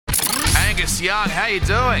Angus Young, how you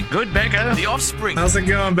doing? Good, Becko. The Offspring. How's it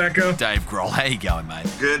going, Becko? Dave Grohl, how you going, mate?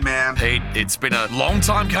 Good, man. Pete, it's been a long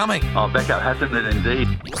time coming. Oh, Becko, hasn't it indeed?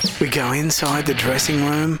 We go inside the dressing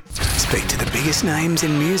room, speak to the biggest names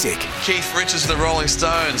in music, Keith Richards and the Rolling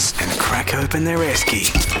Stones. and crack open their esky.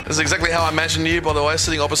 That's exactly how I imagine you, by the way,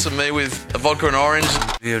 sitting opposite me with a vodka and orange.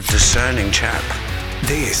 You're a discerning chap.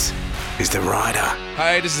 This is The Rider.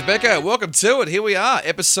 Hey, this is Becko. Welcome to it. Here we are,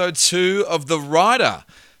 episode 2 of The Rider.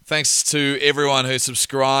 Thanks to everyone who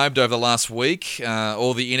subscribed over the last week,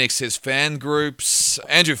 all the INXS fan groups.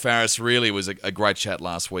 Andrew Farris really was a great chat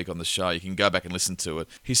last week on the show. You can go back and listen to it.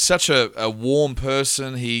 He's such a warm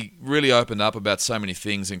person. He really opened up about so many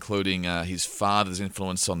things, including his father's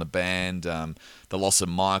influence on the band, the loss of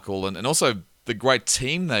Michael, and also the great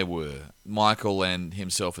team they were, Michael and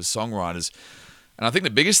himself as songwriters. And I think the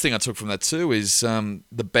biggest thing I took from that too is the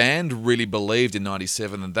band really believed in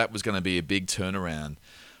 97 that was going to be a big turnaround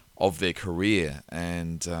of their career,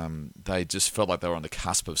 and they just felt like they were on the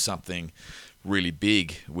cusp of something really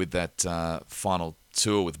big with that final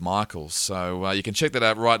tour with Michael. So you can check that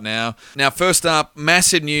out right now. Now, first up,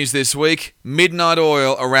 massive news this week. Midnight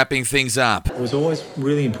Oil are wrapping things up. It was always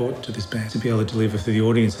really important to this band to be able to deliver for the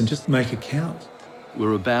audience and just make it count.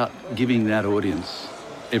 We're about giving that audience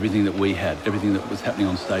everything that we had, everything that was happening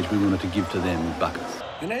on stage, we wanted to give to them in buckets.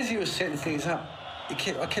 And as you were setting things up, I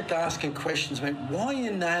kept asking questions. I mean, why are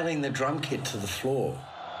you nailing the drum kit to the floor?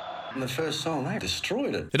 In the first song, they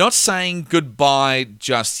destroyed it. They're not saying goodbye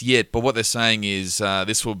just yet, but what they're saying is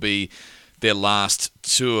this will be their last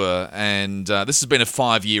tour, and this has been a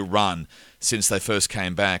 5-year run since they first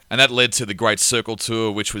came back. And that led to the Great Circle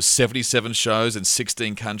Tour, which was 77 shows in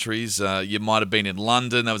 16 countries. You might have been in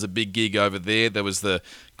London. There was a big gig over there. There was the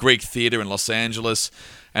Greek Theatre in Los Angeles.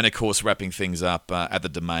 And, of course, wrapping things up at the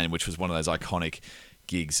Domain, which was one of those iconic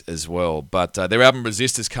gigs as well. But their album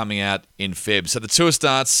Resist is coming out in Feb. So the tour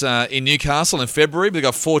starts in Newcastle in February. They've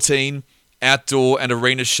got 14 outdoor and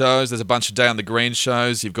arena shows. There's a bunch of Day on the Green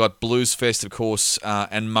shows. You've got Blues Fest, of course,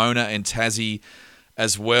 and Mona and Tassie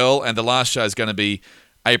as well. And the last show is going to be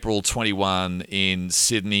April 21 in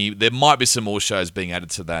Sydney. There might be some more shows being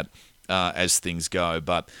added to that as things go.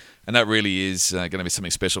 And that really is going to be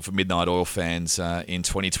something special for Midnight Oil fans in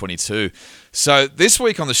 2022. So this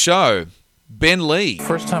week on the show, Ben Lee.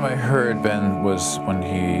 First time I heard Ben was when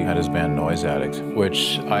he had his band Noise Addict,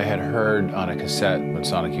 which I had heard on a cassette when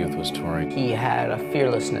Sonic Youth was touring. He had a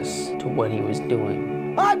fearlessness to what he was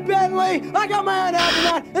doing. I'm Ben Lee. I got my own album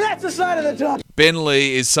out, and that's the side of the talk. Ben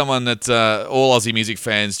Lee is someone that all Aussie music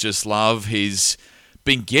fans just love. He's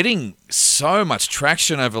been getting so much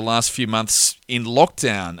traction over the last few months in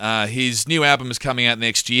lockdown. His new album is coming out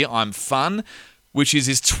next year, I'm Fun, which is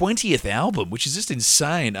his 20th album, which is just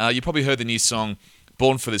insane. You probably heard the new song,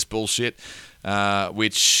 Born for This Bullshit,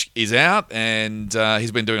 which is out, and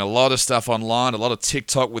he's been doing a lot of stuff online, a lot of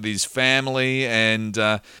TikTok with his family, and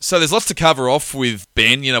so there's lots to cover off with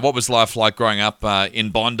Ben. You know, what was life like growing up in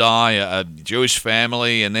Bondi, a Jewish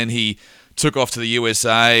family, and then he took off to the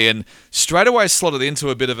USA and straight away slotted into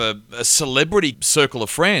a bit of a celebrity circle of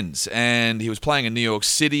friends. And he was playing in New York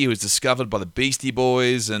City. He was discovered by the Beastie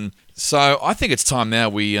Boys. And so I think it's time now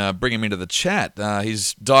we bring him into the chat.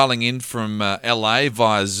 He's dialing in from LA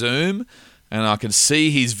via Zoom. And I can see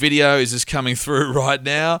his video is just coming through right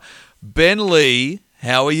now. Ben Lee,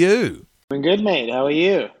 how are you? I'm good, mate. How are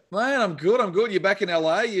you? Man, I'm good. You're back in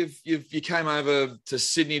LA. You came over to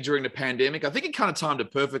Sydney during the pandemic. I think it kind of timed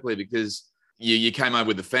it perfectly because you came over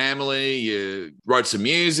with the family. You wrote some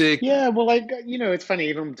music. Yeah, well, it's funny.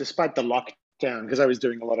 Even despite the lockdown, because I was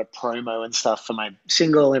doing a lot of promo and stuff for my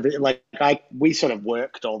single. We sort of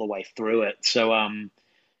worked all the way through it. So,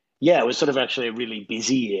 it was sort of actually a really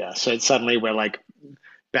busy year. So suddenly we're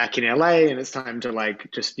back in LA, and it's time to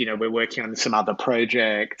we're working on some other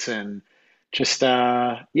projects and. Just,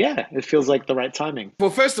 it feels like the right timing. Well,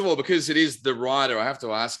 first of all, because it is The Rider, I have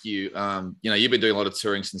to ask you, you've been doing a lot of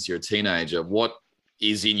touring since you're a teenager. What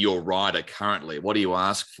is in your rider currently? What do you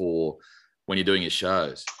ask for when you're doing your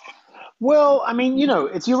shows? Well, I mean,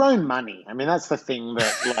 it's your own money. I mean, that's the thing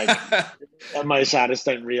that most artists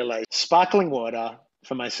don't realize. Sparkling water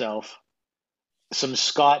for myself, some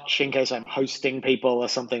scotch in case I'm hosting people or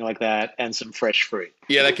something like that, and some fresh fruit.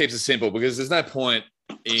 Yeah, that keeps it simple because there's no point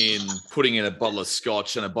in putting in a bottle of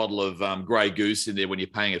scotch and a bottle of Grey Goose in there when you're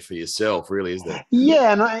paying it for yourself, really, is there?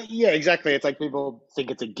 Yeah, exactly. It's like people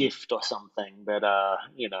think it's a gift or something, but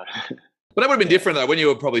But that would have been different, though, when you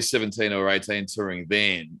were probably 17 or 18 touring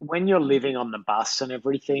then. When you're living on the bus and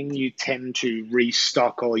everything, you tend to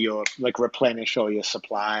restock all your, replenish all your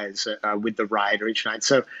supplies with the rider each night.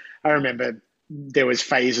 So I remember there was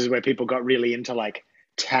phases where people got really into,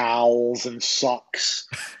 towels and socks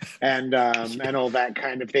and all that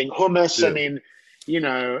kind of thing. Hummus, I mean,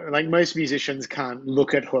 like most musicians can't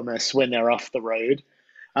look at hummus when they're off the road.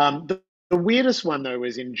 The weirdest one though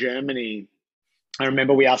was in Germany. I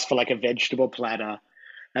remember we asked for like a vegetable platter,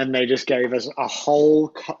 and they just gave us a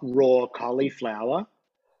whole raw cauliflower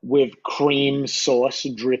with cream sauce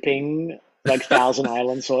dripping, like Thousand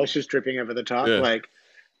Island sauce just dripping over the top. Like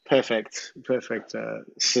perfect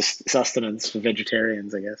sustenance for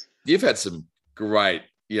vegetarians, I guess. You've had some great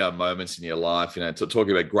moments in your life,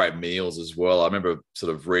 talking about great meals as well. I remember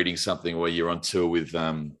sort of reading something where you're on tour with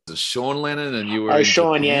Sean Lennon, and you were in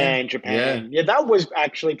Sean, Japan. in Japan. Yeah, that was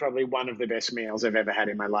actually probably one of the best meals I've ever had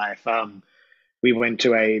in my life. We went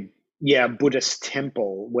to a Buddhist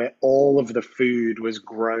temple where all of the food was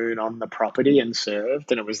grown on the property and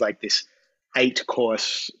served, and it was like this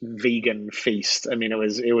 8-course vegan feast. I mean, it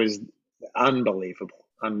was unbelievable.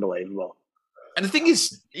 And the thing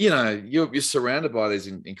is, you're surrounded by these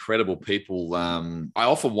incredible people. I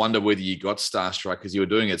often wonder whether you got starstruck because you were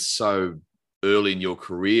doing it so early in your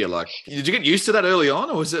career. Like, did you get used to that early on,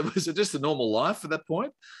 or was it just a normal life at that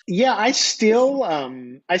point? Yeah, I still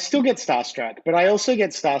get starstruck, but I also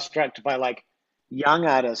get starstruck by like young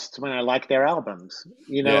artists when I like their albums.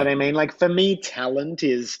 You know what I mean? Like for me, talent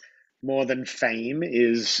is more than fame,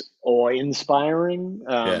 is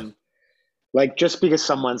awe-inspiring. Like just because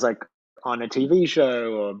someone's like on a TV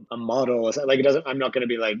show or a model or something, like I'm not going to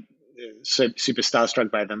be like super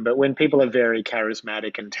starstruck by them. But when people are very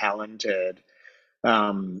charismatic and talented,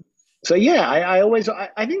 so yeah,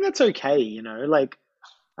 I think that's okay. Like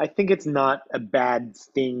I think it's not a bad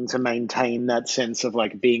thing to maintain that sense of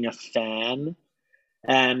like being a fan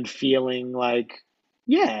and feeling like,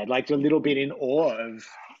 like a little bit in awe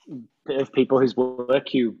of people whose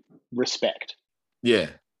work you respect. Yeah.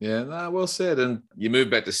 Yeah, no, well said. And you moved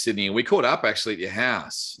back to Sydney, and we caught up actually at your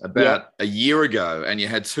house about a year ago, and you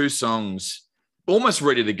had 2 songs almost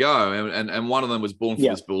ready to go, and one of them was Born for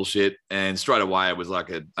This Bullshit, and straight away it was like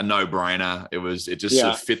a no-brainer. It just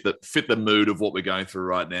sort of fit the mood of what we're going through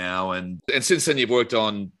right now. And since then you've worked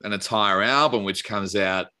on an entire album which comes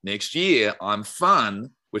out next year, I'm Fun,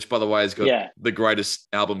 which by the way has got the greatest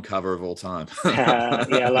album cover of all time.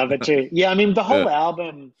 I love it too. Yeah, I mean the whole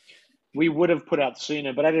album we would have put out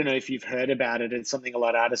sooner, but I don't know if you've heard about it. It's something a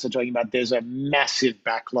lot of artists are talking about. There's a massive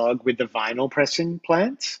backlog with the vinyl pressing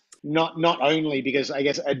plants. Not only because I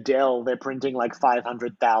guess Adele, they're printing like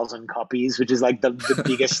 500,000 copies, which is like the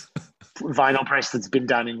biggest vinyl press that's been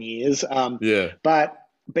done in years. But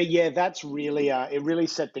yeah, that's really it really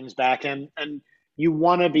set things back, and you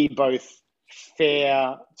want to be both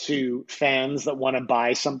fair to fans that want to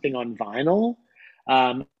buy something on vinyl.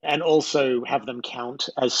 And also have them count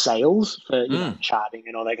as sales for charting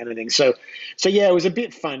and all that kind of thing. So yeah, it was a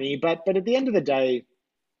bit funny, but at the end of the day,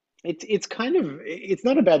 it's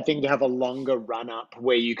not a bad thing to have a longer run up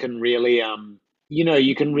where you can really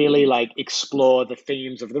you can really like explore the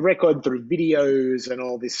themes of the record through videos and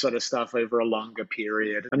all this sort of stuff over a longer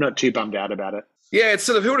period. I'm not too bummed out about it. Yeah, it's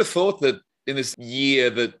sort of, who would have thought that in this year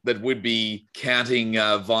that would be counting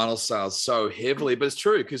vinyl sales so heavily, but it's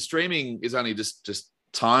true because streaming is only just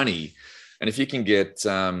tiny, and if you can get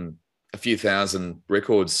a few thousand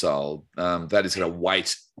records sold, that is going to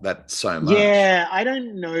weight that so much. Yeah, I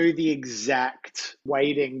don't know the exact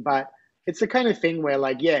weighting, but it's the kind of thing where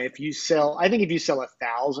like, if you sell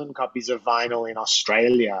 1,000 copies of vinyl in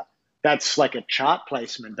Australia, that's like a chart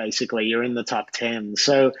placement, basically. You're in the top 10.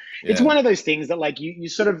 So it's one of those things that like you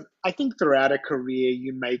sort of, I think throughout a career,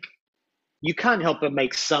 you can't help but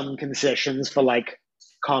make some concessions for like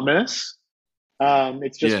commerce.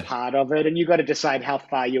 It's just part of it. And you got to decide how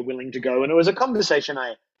far you're willing to go. And it was a conversation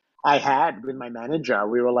I had with my manager.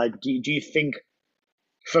 We were like, do you think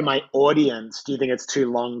for my audience, do you think it's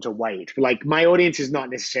too long to wait? Like my audience is not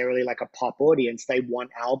necessarily like a pop audience. They want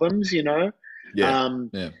albums,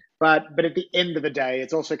 But at the end of the day,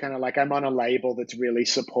 it's also kind of like I'm on a label that's really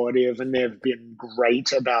supportive, and they've been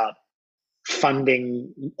great about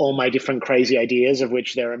funding all my different crazy ideas, of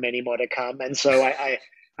which there are many more to come. And so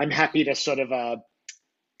I'm happy to sort of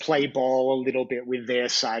play ball a little bit with their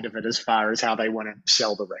side of it as far as how they want to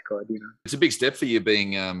sell the record. It's a big step for you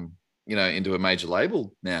being into a major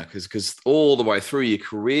label now, because all the way through your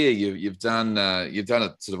career, you've done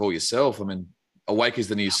it sort of all yourself. I mean, Awake is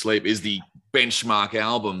the New Sleep is the benchmark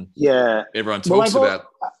album. Yeah, everyone talks about.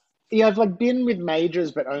 Yeah, I've like been with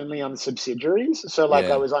majors, but only on subsidiaries. So like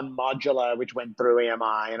I was on Modular, which went through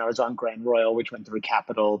EMI, and I was on Grand Royal, which went through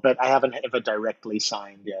Capitol, but I haven't ever directly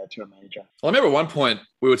signed to a major. Well, I remember at one point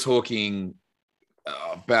we were talking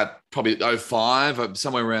about probably 05,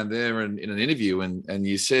 somewhere around there in an interview, and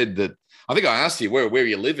you said that, I think I asked you, where are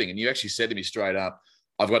you living? And you actually said to me straight up,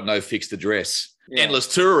 I've got no fixed address. Yeah. Endless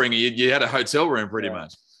touring. You had a hotel room pretty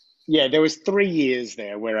much. Yeah, there was 3 years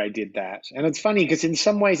there where I did that. And it's funny because in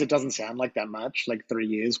some ways it doesn't sound like that much, like 3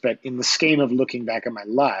 years, but in the scheme of looking back at my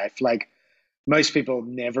life, like most people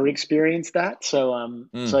never experience that. So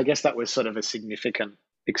so I guess that was sort of a significant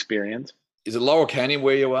experience. Is it Laurel Canyon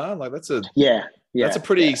where you are? Like that's a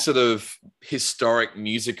pretty sort of historic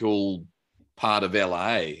musical part of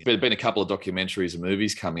LA. There's been a couple of documentaries and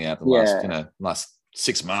movies coming out the last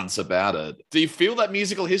 6 months about it. Do you feel that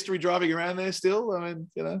musical history driving around there still? I mean,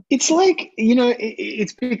 It's like,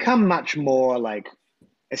 it's become much more like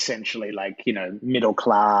essentially like, middle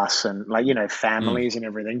class and like, families and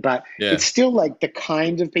everything. But it's still like the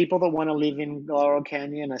kind of people that want to live in Laurel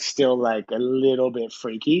Canyon are still like a little bit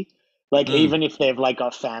freaky. Like even if they've like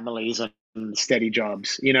got families and steady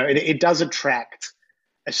jobs, it does attract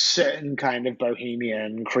a certain kind of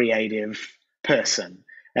bohemian creative person.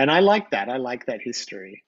 And I like that. I like that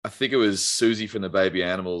history. I think it was Susie from the Baby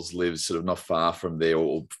Animals lives sort of not far from there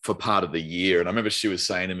or for part of the year. And I remember she was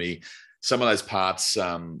saying to me, some of those parts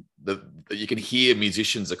that you can hear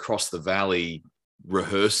musicians across the valley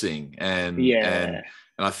rehearsing and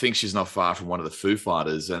I think she's not far from one of the Foo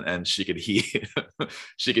Fighters, and she could hear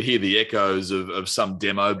the echoes of some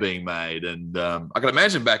demo being made. And I can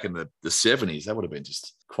imagine back in the 70s, that would have been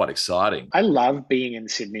just quite exciting. I love being in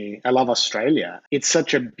Sydney. I love Australia. It's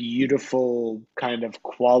such a beautiful kind of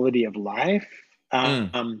quality of life.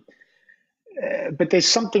 But there's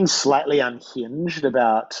something slightly unhinged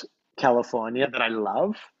about California that I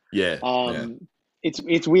love.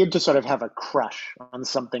 It's weird to sort of have a crush on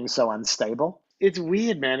something so unstable. It's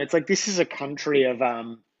weird, man. It's like this is a country of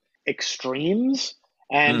extremes,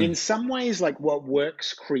 and in some ways, like what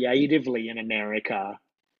works creatively in America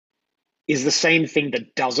is the same thing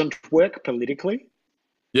that doesn't work politically.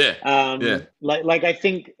 Like I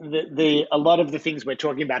think a lot of the things we're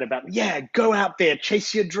talking about go out there,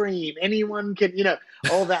 chase your dream. Anyone can,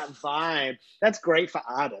 all that vibe. That's great for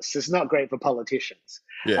artists. It's not great for politicians.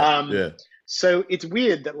 So it's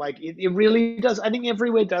weird that like it really does. I think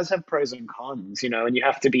everywhere does have pros and cons, and you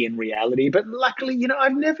have to be in reality. But luckily,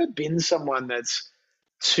 I've never been someone that's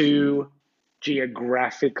too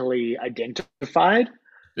geographically identified.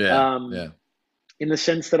 In the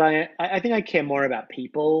sense that I think I care more about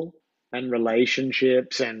people and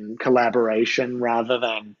relationships and collaboration rather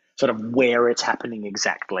than sort of where it's happening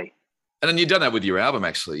exactly. And then you've done that with your album,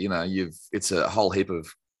 actually. It's a whole heap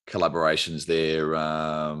of collaborations there.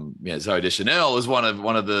 Zoe Deschanel is one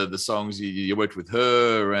of the songs you worked with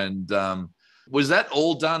her, and was that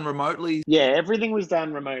all done remotely? Yeah, everything was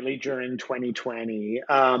done remotely during 2020.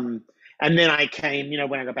 And then I came,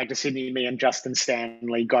 when I got back to Sydney, me and Justin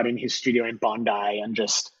Stanley got in his studio in Bondi and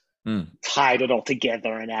just tied it all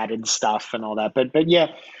together and added stuff and all that. But yeah,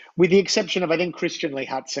 with the exception of, I think Christian Lee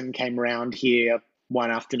Hudson came around here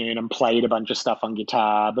one afternoon and played a bunch of stuff on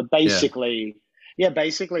guitar. But basically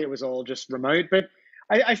it was all just remote. But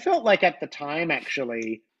I felt like at the time,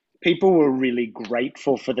 actually, people were really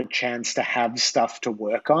grateful for the chance to have stuff to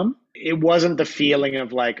work on. It wasn't the feeling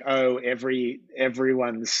of like, oh,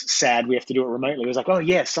 everyone's sad we have to do it remotely. It was like, oh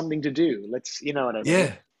yeah, something to do. Let's, you know what I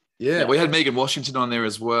mean? Yeah. We had Megan Washington on there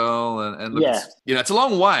as well. And look, it's a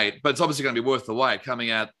long wait, but it's obviously going to be worth the wait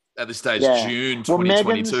coming out at this stage, June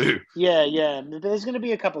 2022. There's going to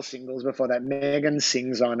be a couple singles before that. Megan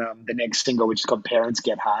sings on the next single, which is called Parents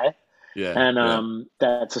Get High.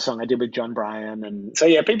 That's a song I did with John Bryan. And so,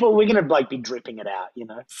 we're going to like be dripping it out,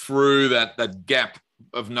 Through that gap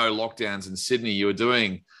of no lockdowns in Sydney, you were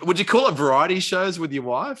doing, would you call it variety shows with your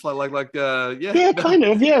wife? Kind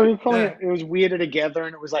of. Yeah, we were calling it was Weirder Together,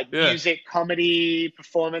 and it was like music, comedy,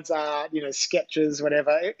 performance art, sketches,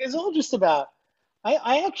 whatever. It's all just about,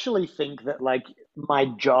 I actually think that like my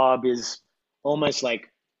job is almost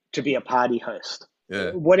like to be a party host.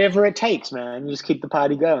 Yeah. Whatever it takes, man. You just keep the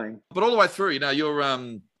party going. But all the way through, your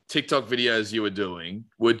TikTok videos you were doing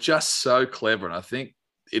were just so clever. And I think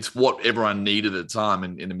it's what everyone needed at the time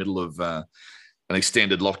in the middle of an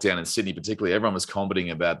extended lockdown in Sydney, particularly. Everyone was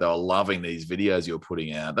commenting about they were loving these videos you were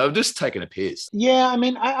putting out. They were just taking a piss. Yeah, I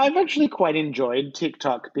mean, I've actually quite enjoyed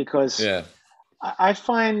TikTok because I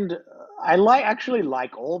find I actually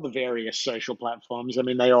like all the various social platforms. I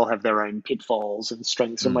mean, they all have their own pitfalls and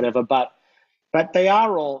strengths and whatever, but they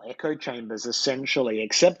are all echo chambers essentially,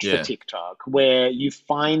 except for TikTok, where you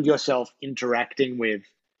find yourself interacting with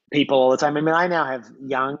people all the time. I mean, I now have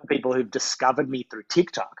young people who've discovered me through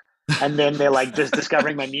TikTok, and then they're like just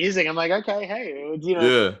discovering my music. I'm like, okay,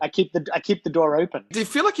 hey, I keep the door open. Do you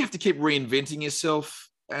feel like you have to keep reinventing yourself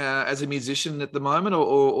as a musician at the moment,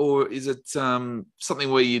 or is it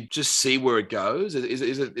something where you just see where it goes? Is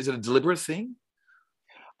it a deliberate thing?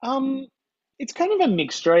 It's kind of a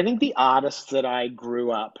mixture. I think the artists that I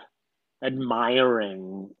grew up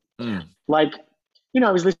admiring, like,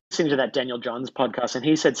 I was listening to that Daniel Johns podcast, and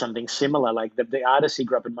he said something similar. Like the artists he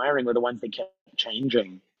grew up admiring were the ones that kept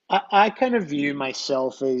changing. I kind of view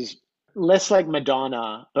myself as less like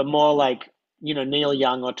Madonna, but more like, Neil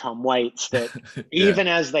Young or Tom Waits, that even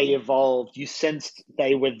as they evolved, you sensed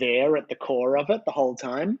they were there at the core of it the whole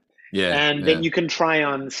time. Yeah. And then you can try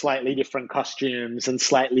on slightly different costumes and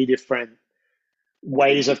slightly different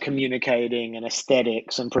ways of communicating and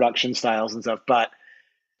aesthetics and production styles and stuff. But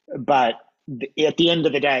at the end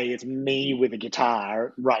of the day, it's me with a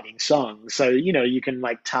guitar writing songs. So, you can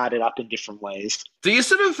like tart it up in different ways. Do you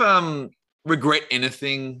sort of regret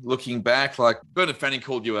anything looking back? Like Bernard Fanning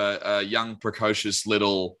called you a young, precocious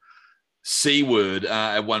little C word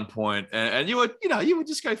at one point, and you would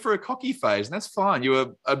just go through a cocky phase, and that's fine. You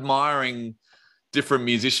were admiring different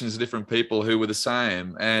musicians, different people who were the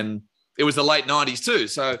same, and it was the late 90s too.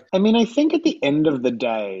 So, I mean, I think at the end of the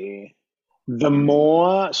day, the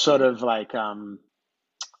more sort of like,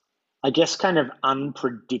 I guess kind of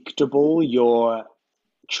unpredictable your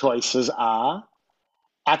choices are,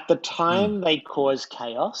 at the time they cause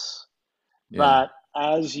chaos, but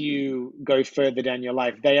as you go further down your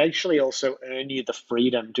life, they actually also earn you the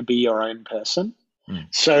freedom to be your own person.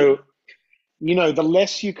 So, the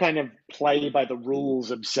less you kind of play by the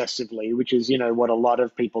rules obsessively, which is, what a lot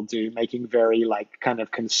of people do, making very like kind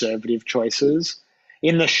of conservative choices.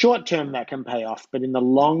 In the short term, that can pay off, but in the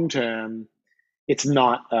long term, it's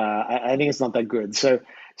not. I think it's not that good. So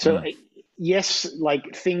yes,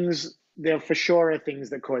 like there for sure are things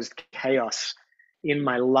that caused chaos in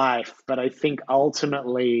my life, but I think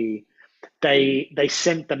ultimately they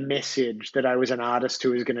sent the message that I was an artist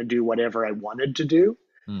who was going to do whatever I wanted to do.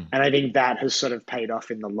 And I think that has sort of paid off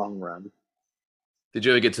in the long run. Did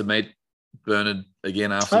you ever get to meet Bernard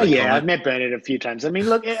again after that? Oh, yeah, comment? I've met Bernard a few times. I mean,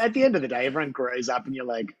 look, at the end of the day, everyone grows up and you're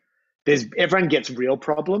like, everyone gets real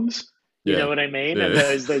problems. You know what I mean? Yeah.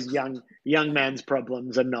 And those young man's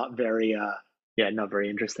problems are not very, not very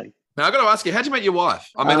interesting. Now, I've got to ask you, how'd you meet your wife?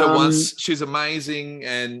 I met her once. She's amazing.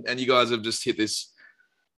 And you guys have just hit this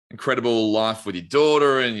incredible life with your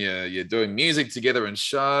daughter, and you're doing music together and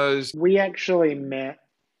shows. We actually met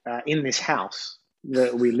in this house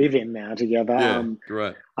that we live in now together. Yeah,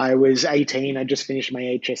 right. I was 18. I just finished my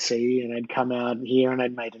HSC, and I'd come out here and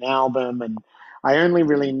I'd made an album, and I only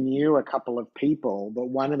really knew a couple of people, but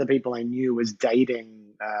one of the people I knew was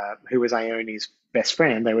dating, who was Ione's best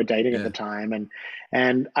friend. They were dating at the time,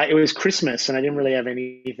 and it was Christmas, and I didn't really have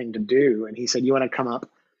anything to do. And he said, "You want to come up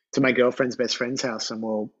to my girlfriend's best friend's house and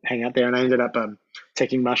we'll hang out there?" And I ended up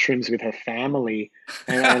taking mushrooms with her family,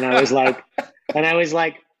 and I was like,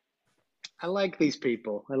 I like these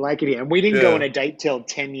people. I like it here. And we didn't go on a date till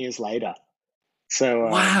 10 years later. So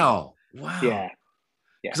wow. Yeah.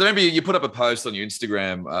 Because I remember you put up a post on your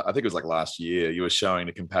Instagram, I think it was like last year, you were showing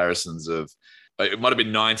the comparisons of, it might have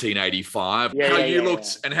been 1985, how you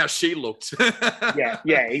looked and how she looked. yeah,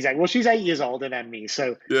 exactly. Well, she's 8 years older than me.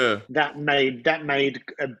 So that made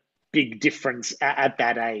a big difference at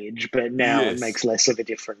that age, but now it makes less of a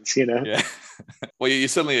difference, Yeah. Well, you're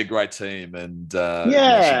certainly a great team. And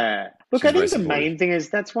look, I think the main thing is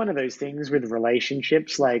that's one of those things with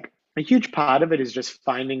relationships. Like a huge part of it is just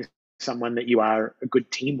finding someone that you are a good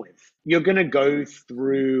team with. You're going to go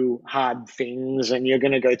through hard things, and you're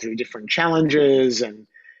going to go through different challenges and,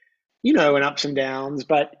 and ups and downs.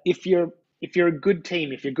 But if you're a good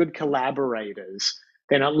team, if you're good collaborators,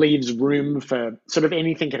 then it leaves room for sort of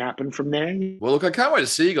anything can happen from there. Well, look, I can't wait to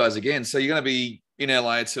see you guys again. So you're going to be in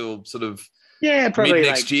LA till sort of probably mid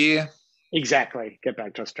next year. Exactly. Get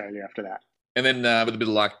back to Australia after that. And then with a bit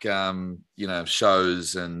of luck,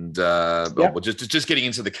 shows and just getting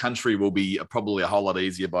into the country will be probably a whole lot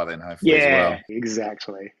easier by then, hopefully, as well.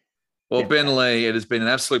 Exactly. Well, Ben Lee, it has been an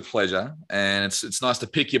absolute pleasure, and it's nice to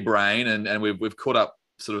pick your brain, and we've caught up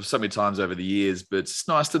sort of so many times over the years, but it's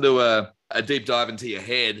nice to do a deep dive into your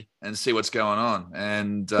head and see what's going on.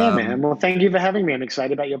 And man. Well, thank you for having me. I'm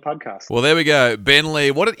excited about your podcast. Well, there we go. Ben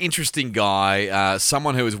Lee, what an interesting guy.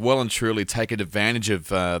 Someone who has well and truly taken advantage of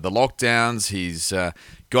the lockdowns. He's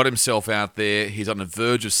got himself out there. He's on the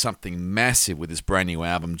verge of something massive with his brand new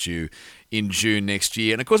album due in June next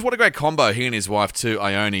year. And of course, what a great combo, he and his wife too,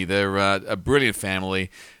 Ione. They're a brilliant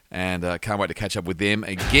family. And can't wait to catch up with them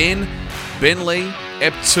again. Ben Lee,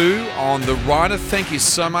 Ep 2 on The Writer. Thank you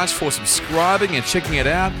so much for subscribing and checking it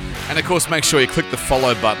out. And of course, make sure you click the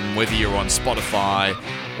follow button, whether you're on Spotify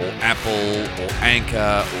or Apple or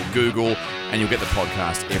Anchor or Google. and you'll get the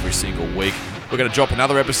podcast every single week. We're going to drop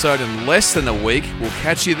another episode in less than a week. We'll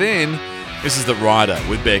catch you then. This is The Rider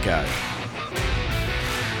with Becko.